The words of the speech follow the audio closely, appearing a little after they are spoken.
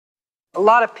A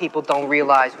lot of people don't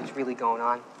realize what's really going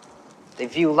on. They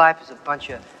view life as a bunch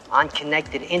of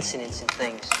unconnected incidents and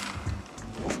things.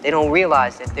 They don't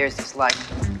realize that there's this, like,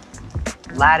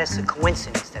 lattice of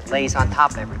coincidence that lays on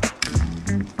top of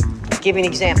everything. I'll give you an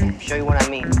example, show you what I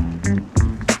mean.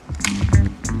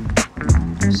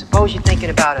 Suppose you're thinking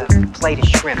about a plate of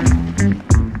shrimp.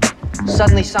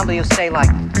 Suddenly somebody will say, like,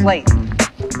 plate,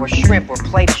 or shrimp, or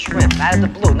plate of shrimp, out of the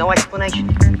blue, no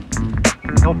explanation.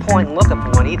 No point in looking for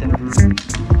one either.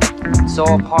 It's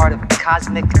all part of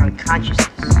cosmic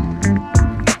unconsciousness.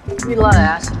 You eat a lot of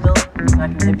acid, Bill,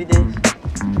 back in the hippie days?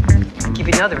 I'll give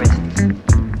you another instance.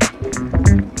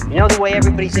 You know the way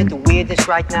everybody's into weirdness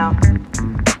right now?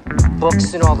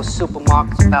 Books in all the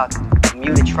supermarkets about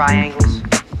Bermuda triangles,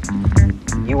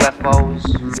 UFOs,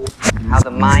 how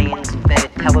the Mayans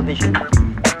invented television,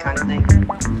 that kind of thing.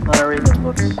 I don't read those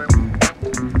books.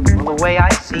 Well, the way I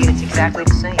see it, it's exactly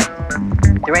the same.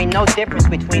 There ain't no difference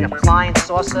between a flying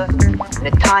saucer and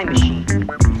a time machine.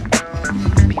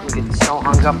 People get so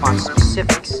hung up on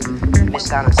specifics, they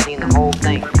miss out on seeing the whole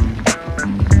thing.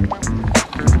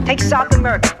 Take South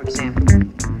America, for example.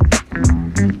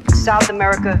 In South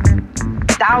America,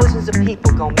 thousands of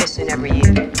people go missing every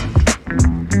year.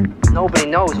 Nobody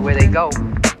knows where they go.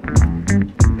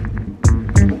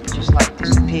 Just like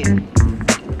disappear.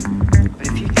 But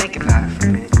if you think about it for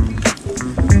a minute,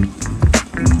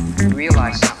 you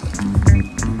realize something.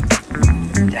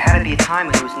 There had to be a time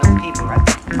when there was no people, right?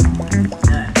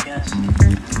 Yeah, I guess.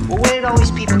 Well, where did all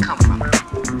these people come from?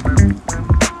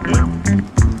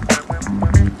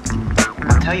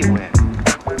 I'll tell you where.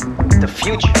 The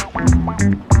future.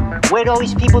 Where did all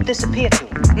these people disappear to?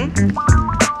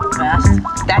 Fast?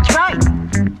 That's right.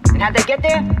 And how'd they get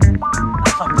there?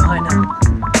 Fuck do I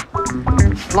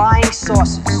know? Flying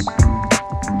saucers.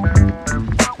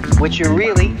 Which are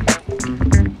really...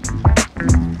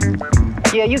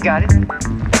 Yeah, you got it.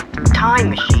 Time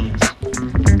machines.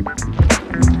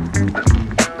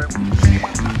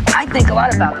 I think a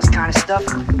lot about this kind of stuff.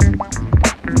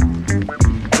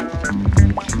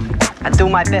 I do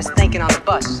my best thinking on the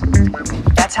bus.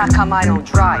 That's how come I don't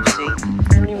drive, see? You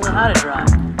don't even know how to drive.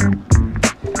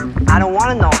 I don't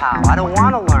want to know how. I don't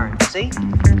want to learn, see?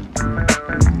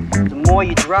 The more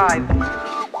you drive,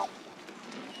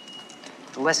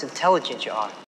 the less intelligent you are.